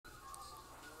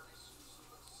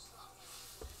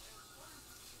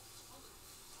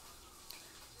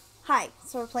Hi,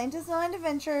 so we're playing Disneyland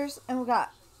Adventures, and we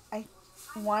got, I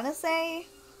want to say,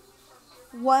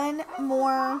 one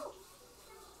more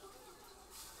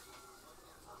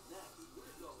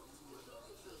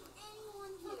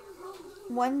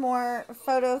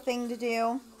photo thing to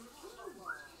do,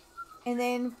 and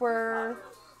then we're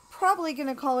probably going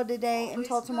to call it a day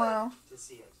until tomorrow.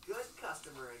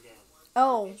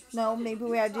 Oh, no, maybe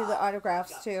we gotta do the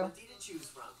autographs too.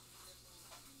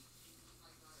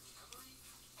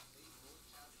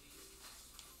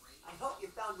 I hope you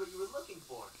found what you were looking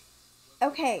for.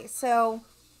 Okay, so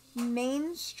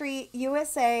Main Street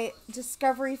USA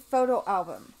Discovery Photo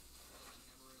Album.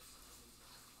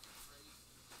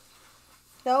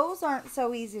 Those aren't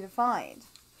so easy to find.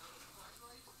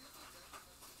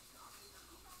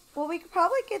 Well, we could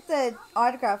probably get the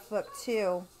autograph book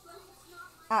too,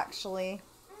 actually,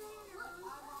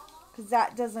 because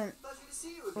that doesn't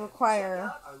require. Check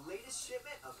out our latest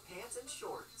shipment of pants and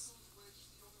shorts.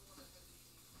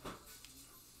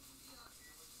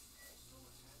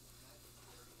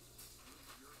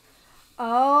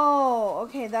 Oh,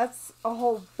 okay, that's a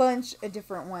whole bunch of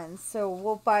different ones, so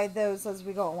we'll buy those as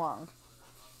we go along.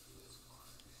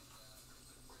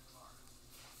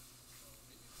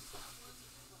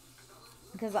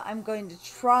 Because I'm going to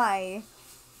try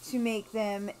to make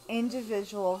them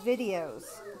individual videos.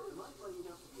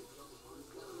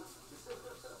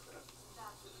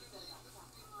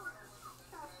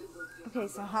 Okay,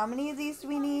 so how many of these do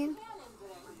we need?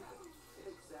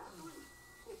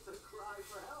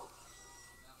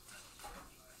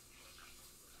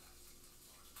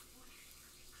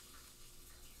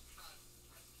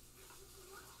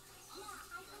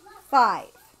 Five.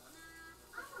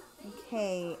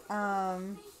 Okay,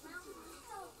 and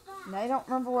I don't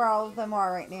remember where all of them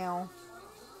are right now.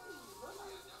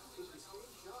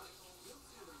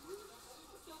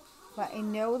 But I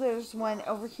know there's one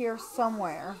over here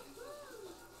somewhere.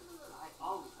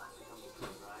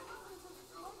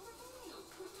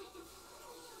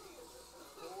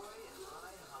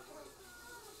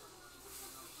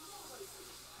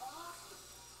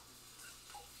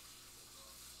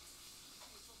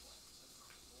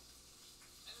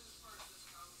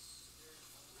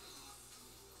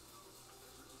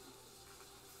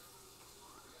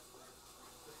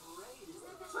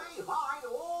 Say hi to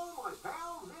all my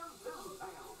pals in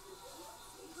Town.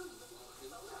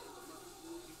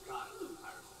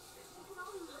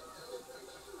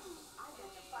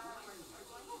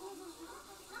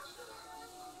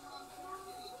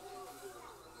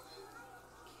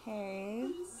 Okay.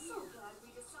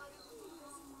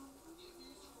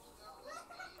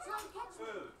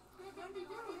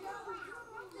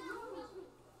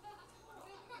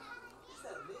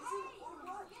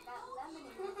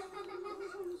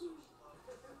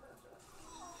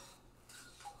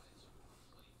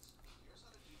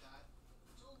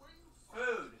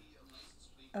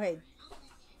 Okay,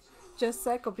 just a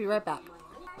sec, I'll be right back.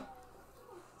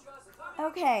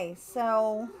 Okay,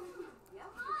 so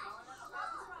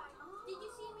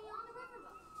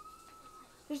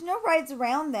there's no rides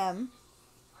around them.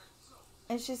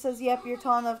 And she says, yep, you're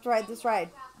tall enough to ride this ride.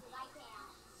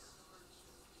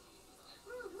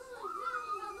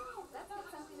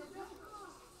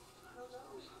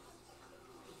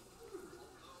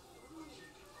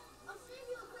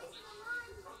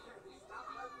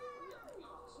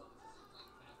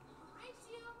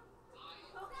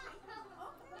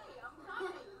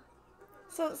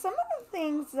 So some of the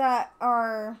things that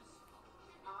are...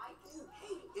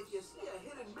 Hey, if you see a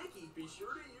hidden Mickey, be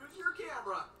sure to use your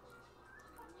camera.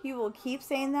 He will keep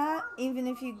saying that, even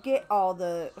if you get all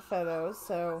the photos,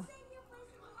 so...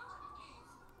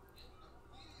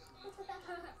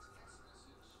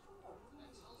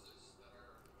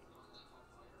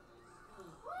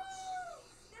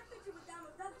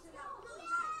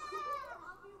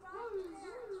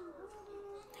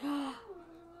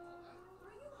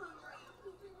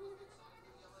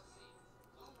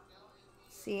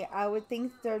 See, I would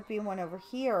think there'd be one over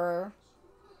here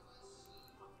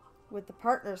with the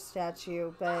partner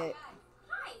statue, but at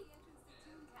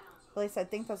least I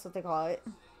think that's what they call it.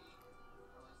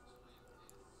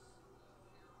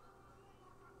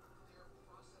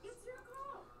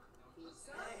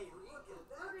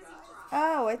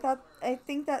 Oh, I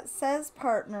think that says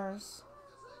partners.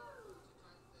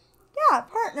 Yeah,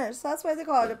 partners. That's why they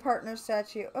call it a partner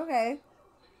statue. Okay.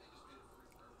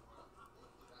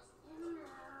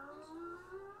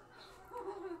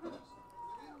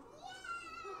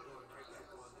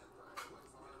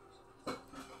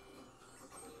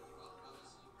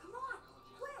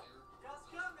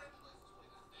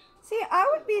 See, I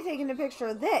would be taking a picture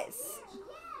of this.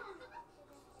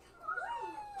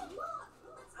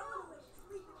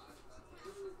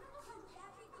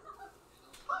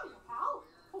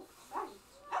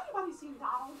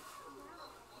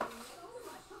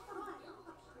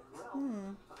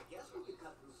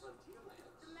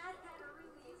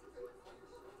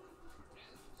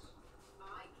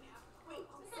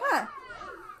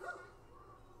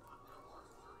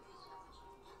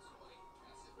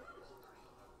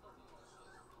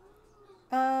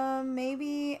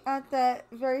 at that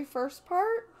very first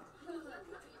part.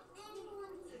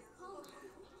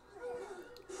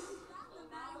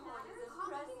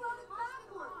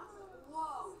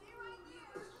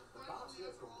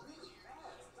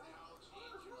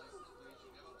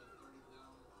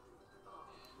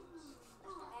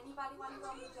 Anybody want to go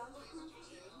on the jungle cruise?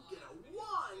 Get a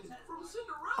wand from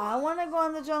Cinderella. I want to go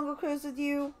on the Jungle Cruise with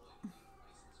you.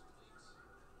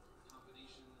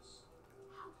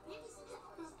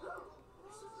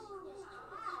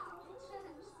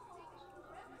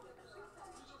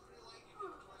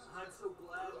 I'm so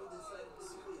glad we decided to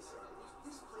see this.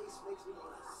 This place makes me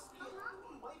want to skip.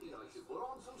 Maybe I should put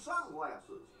on some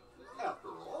sunglasses. After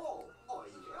all, I am a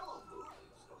movie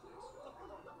star.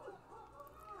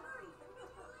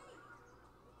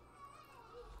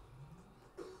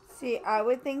 See, I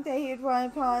would think that he'd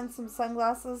want to put on some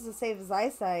sunglasses to save his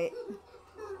eyesight.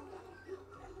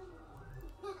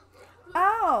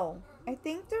 Oh, I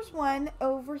think there's one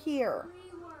over here.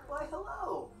 Why,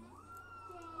 hello.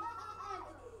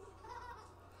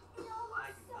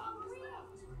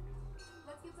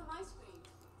 Let's get some ice cream.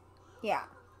 Yeah.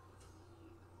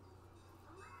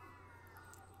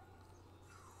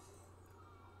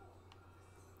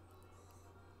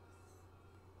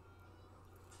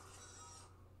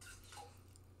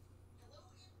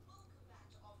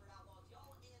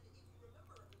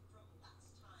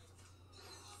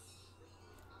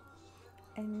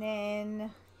 And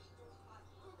then,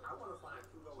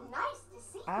 Nice to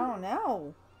see you. I don't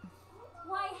know.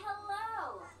 Why,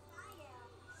 hello.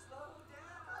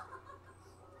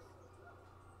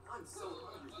 I'm so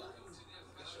hungry, guys.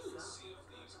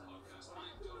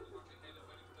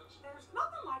 There's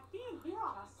nothing like being here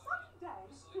on a sunny day.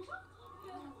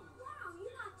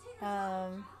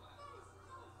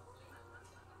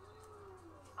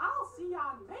 I'll see you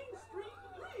on Main Street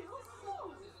real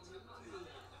soon.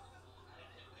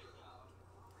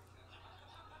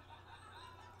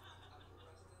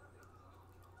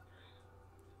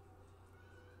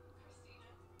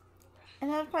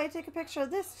 And I'd probably take a picture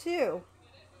of this too.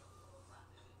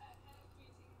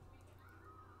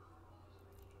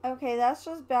 Okay, that's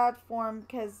just bad form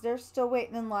because they're still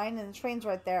waiting in line and the train's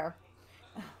right there.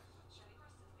 You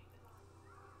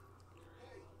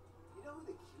know who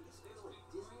the cutest girl at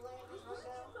Disneyland is right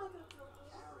now?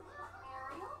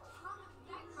 Ariel?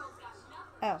 That girl's got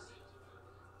nothing. Oh.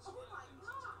 Oh my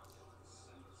gosh.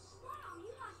 Wow,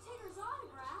 you got Tigger's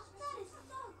autograph. That is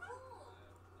so cool.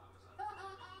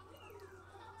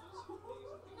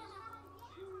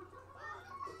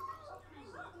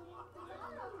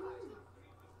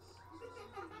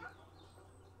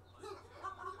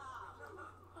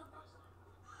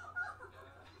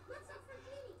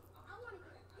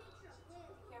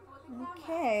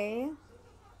 Okay.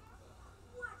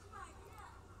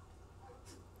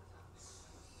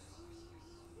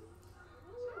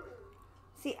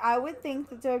 See, I would think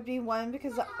that there would be one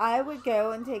because I would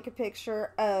go and take a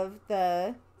picture of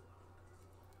the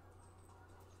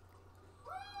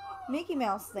Mickey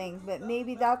Mouse thing, but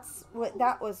maybe that's what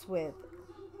that was with.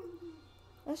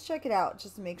 Let's check it out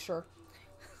just to make sure.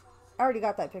 I already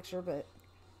got that picture, but...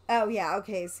 Oh, yeah,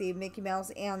 okay, see, Mickey Mouse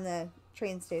and the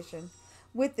train station.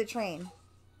 With the train.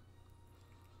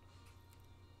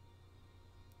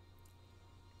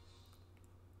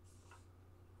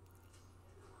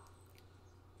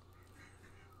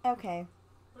 Okay.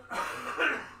 I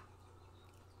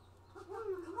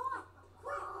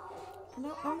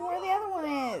don't remember where the other one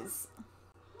is.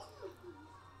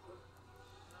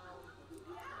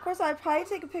 Of course, I'd probably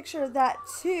take a picture of that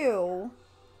too.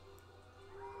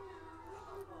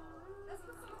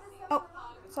 Oh,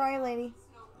 sorry, lady.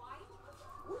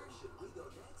 Where should we go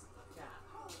next?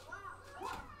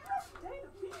 Day to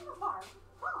be apart,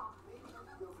 huh? Maybe we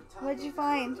could go for tacos. What'd you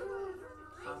find?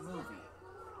 A movie.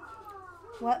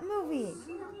 What movie?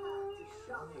 You're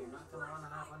not gonna want to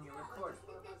have on your recorder,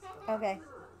 Okay.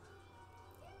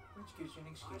 which gives you an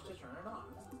excuse to turn it off.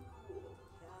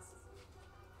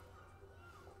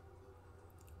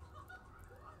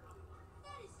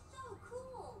 That is so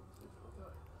cool.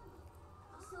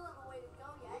 I still haven't way to go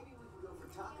yet. Maybe we could go for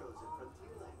tacos at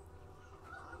Frontierland.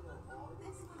 I know all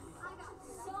I got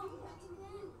so many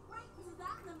men. Right, is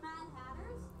that the Mad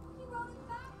Hatters? He wrote it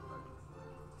backwards.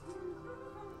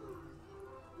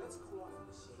 Let's cool off in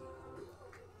the shade.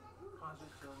 Pause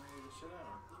it till I'm ready to sit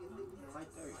down. You're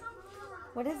right there.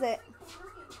 What is it?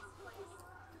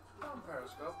 On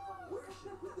Periscope. Where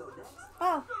should we go next?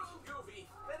 Oh, Goofy.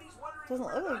 Betty's wondering. doesn't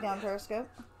look like down Periscope.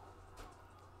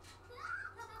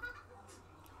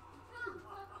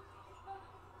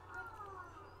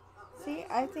 See,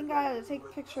 I think I ought to take a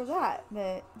picture of that,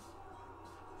 but...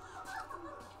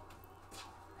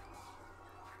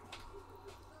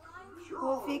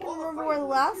 Well, if you can remember where the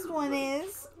last one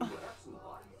is. That's nice.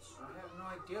 I have no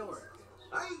idea where it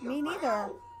is. Hey, Me neither.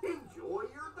 pal, enjoy your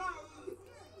day.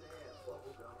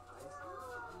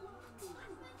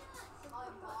 My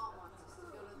mom wants us to go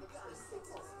to the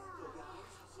festival.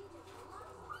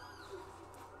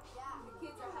 Yeah, the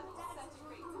kids are having such a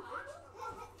great time.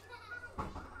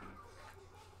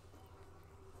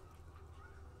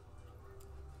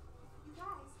 You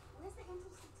guys, where's the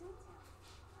entrance to Toontown?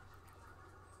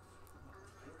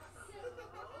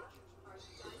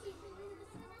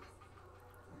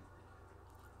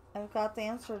 I've got the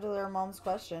answer to their mom's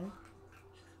question.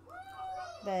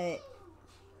 But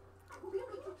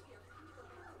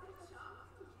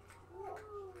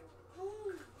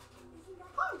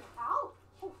Oh, Al.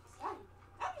 Oh, say,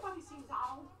 everybody seems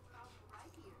out.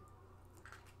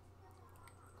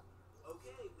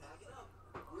 Okay, pack it up.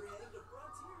 We're heading to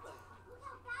Frontierland. Look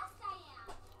how fast I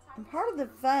am. and part of the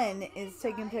fun is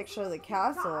taking a picture of the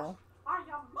castle. Are you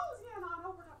moseying on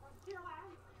over to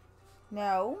Frontierland?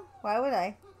 No, why would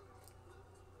I?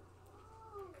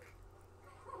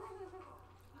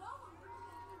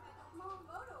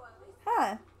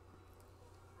 Huh.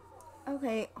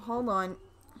 Okay, hold on.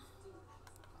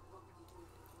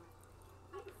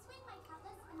 I can swing my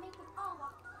cutlass and make them all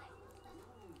walk away. You're so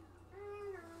lazy.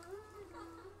 Boy, you got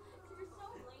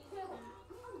cookie too?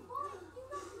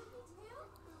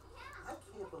 Yeah. I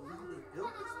can't believe they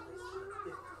built this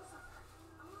place.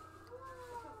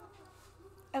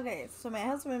 Okay, so my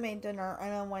husband made dinner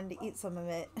and I wanted to eat some of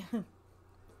it.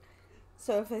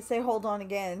 So if I say hold on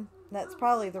again, that's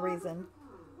probably the reason.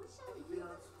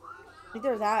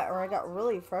 Either that or I got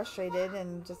really frustrated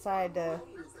and decided to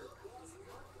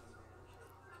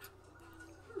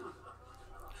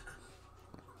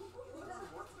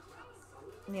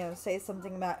say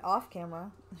something about off camera.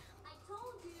 I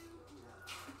told you.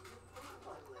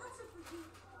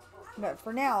 But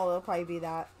for now, it'll probably be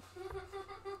that.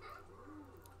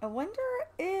 I wonder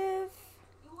if... You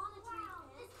want to try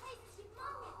this place is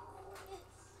humongous.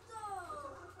 It's so.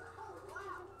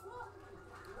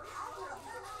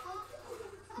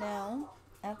 No,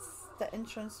 that's the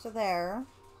entrance to there.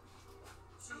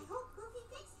 I hope Goofy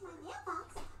fixed my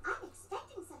mailbox. I'm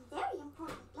expecting some very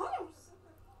important letters.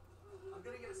 I'm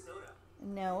gonna get a soda.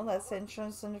 No, that's the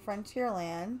entrance into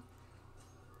Frontierland.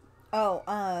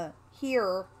 Oh,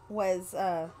 here was,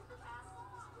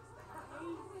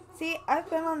 See, I've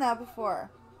been on that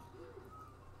before.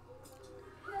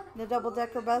 The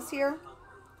double-decker bus here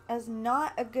is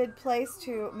not a good place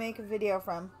to make a video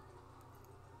from.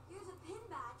 Here's a pin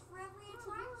badge for every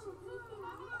attraction.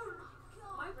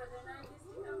 My brother and I just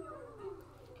didn't know you were.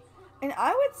 And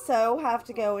I would so have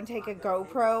to go and take a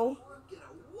GoPro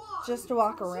just to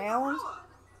walk around.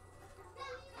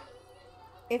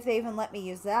 If they even let me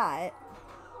use that.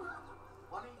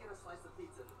 Why don't you get a slice of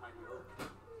pizza to tide you over?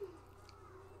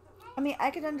 I mean,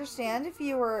 I could understand if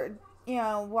you were,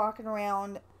 walking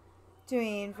around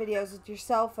doing videos with your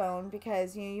cell phone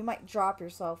because, you might drop your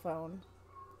cell phone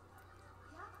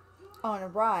on a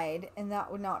ride and that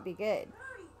would not be good.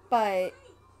 But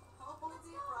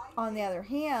on the other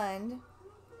hand,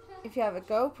 if you have a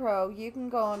GoPro, you can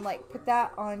go and put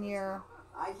that on your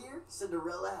I hear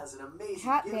Cinderella has an amazing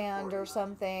hat gift band for or you.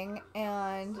 something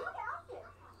and Look out there.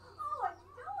 Oh,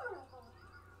 adorable.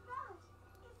 Gosh,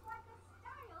 it's like a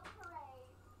style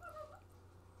parade.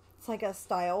 it's like a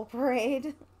style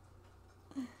parade.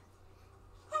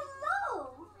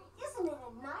 Hello. Isn't it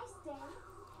a nice day?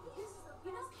 This is the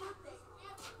best birthday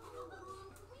ever.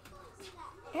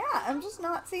 Yeah, I'm just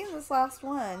not seeing this last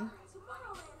one.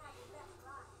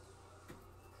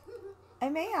 I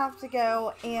may have to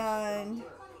go and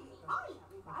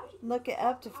look it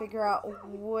up to figure out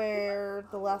where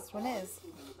the last one is.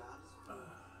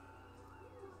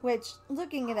 Which,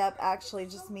 looking it up actually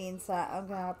just means that I'm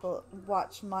going to have to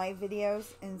watch my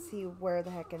videos and see where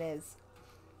the heck it is.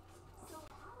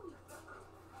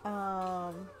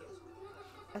 A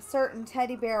certain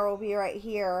teddy bear will be right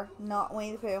here, not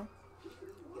Winnie the Pooh. Sure.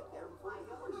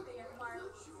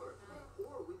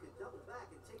 Or we could double back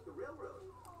and take the railroad.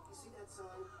 You see that sign?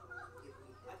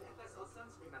 I think I saw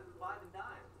sunscreen at 5 and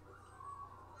dime.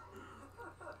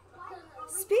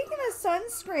 Speaking of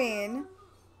sunscreen,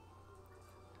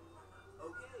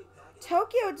 Okay, pack it.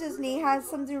 Tokyo Disney has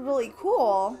something really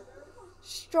cool.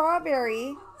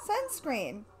 Strawberry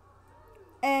sunscreen.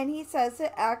 And he says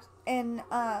it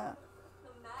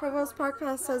Provost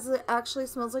Podcast says it actually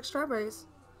smells like strawberries.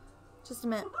 Just a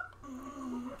minute.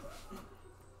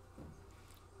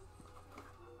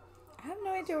 I have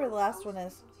no idea where the last one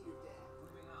is.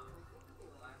 Moving on. The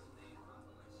last name on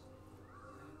the list.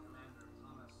 Lieutenant Commander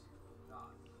Thomas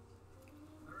Dodd.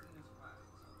 Third in his class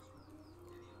in Southern School.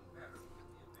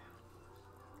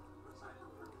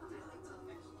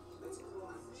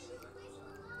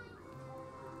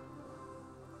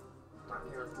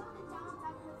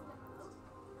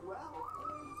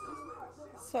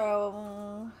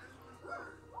 So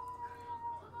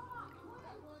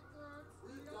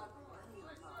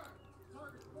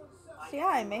yeah,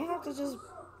 I may have to just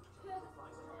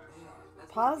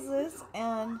pause this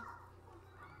and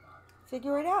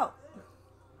figure it out.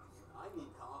 I need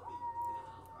coffee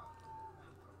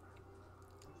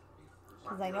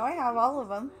Because I know I have all of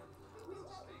them.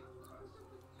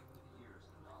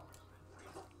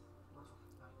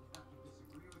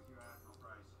 Disagree with you, Admiral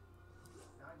Price.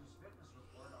 Dodge's fitness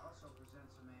report also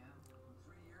presents a man who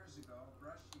 3 years ago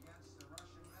brushed against the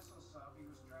Russian missile sub he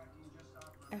was tracking just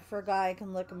off I forgot I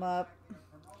can look them up.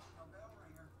 promotional bell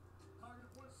ringer. Target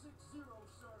 160,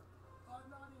 sir.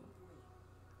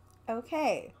 598.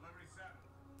 Okay,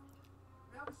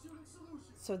 We have a shooting solution.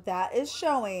 so that is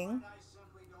showing I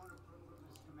simply don't approve of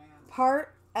this command.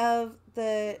 part of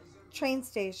the train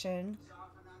station He's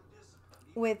often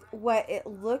undisciplined. with what it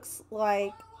looks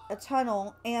like a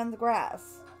tunnel and the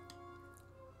grass.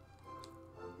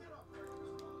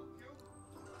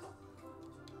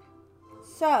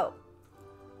 So,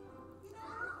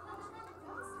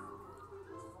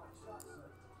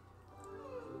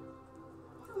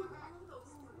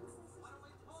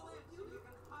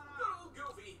 Good old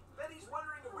Goofy. Bet he's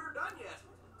wondering if we're done yet.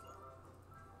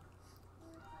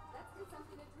 Let's get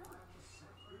something to drink.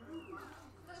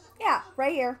 yeah,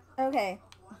 right here. Okay.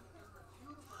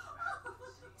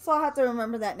 So I'll have to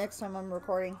remember that next time I'm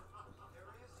recording.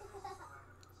 That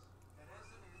as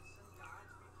an ensign, Dodge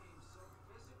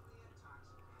became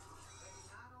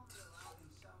so physically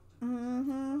intoxicated that he not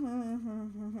only allowed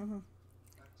himself to be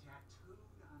but tattooed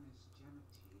on his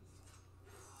genitalia.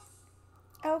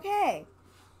 Okay.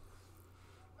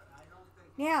 But I don't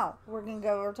think Now, we're going to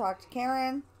go over talk to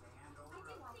Karen.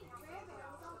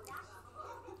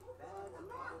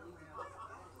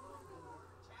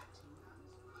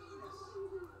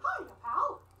 Hiya,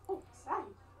 pal. Oh, say,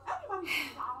 anybody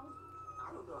see Donald?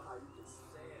 I don't know how you can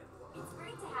stand one. It's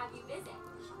great to have you visit.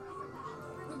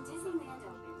 When Disneyland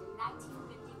opened in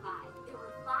 1955, there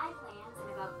were 5 lands and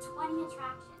about 20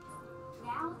 attractions.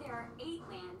 Now there are 8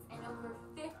 lands and over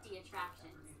 50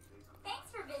 attractions. Thanks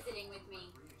for visiting with me.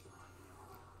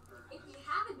 If you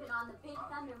haven't been on the Big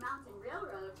Thunder Mountain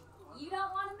Railroad, you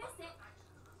don't want to miss it.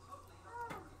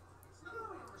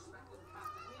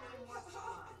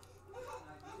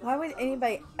 Why would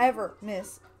anybody ever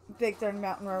miss Big Thunder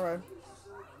Mountain Railroad?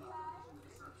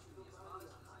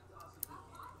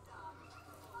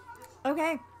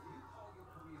 Okay.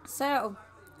 So,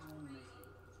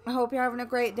 I hope you're having a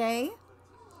great day.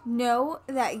 Know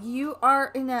that you are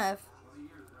enough.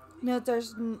 Know that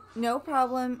there's no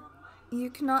problem you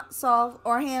cannot solve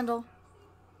or handle.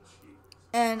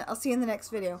 And I'll see you in the next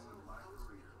video.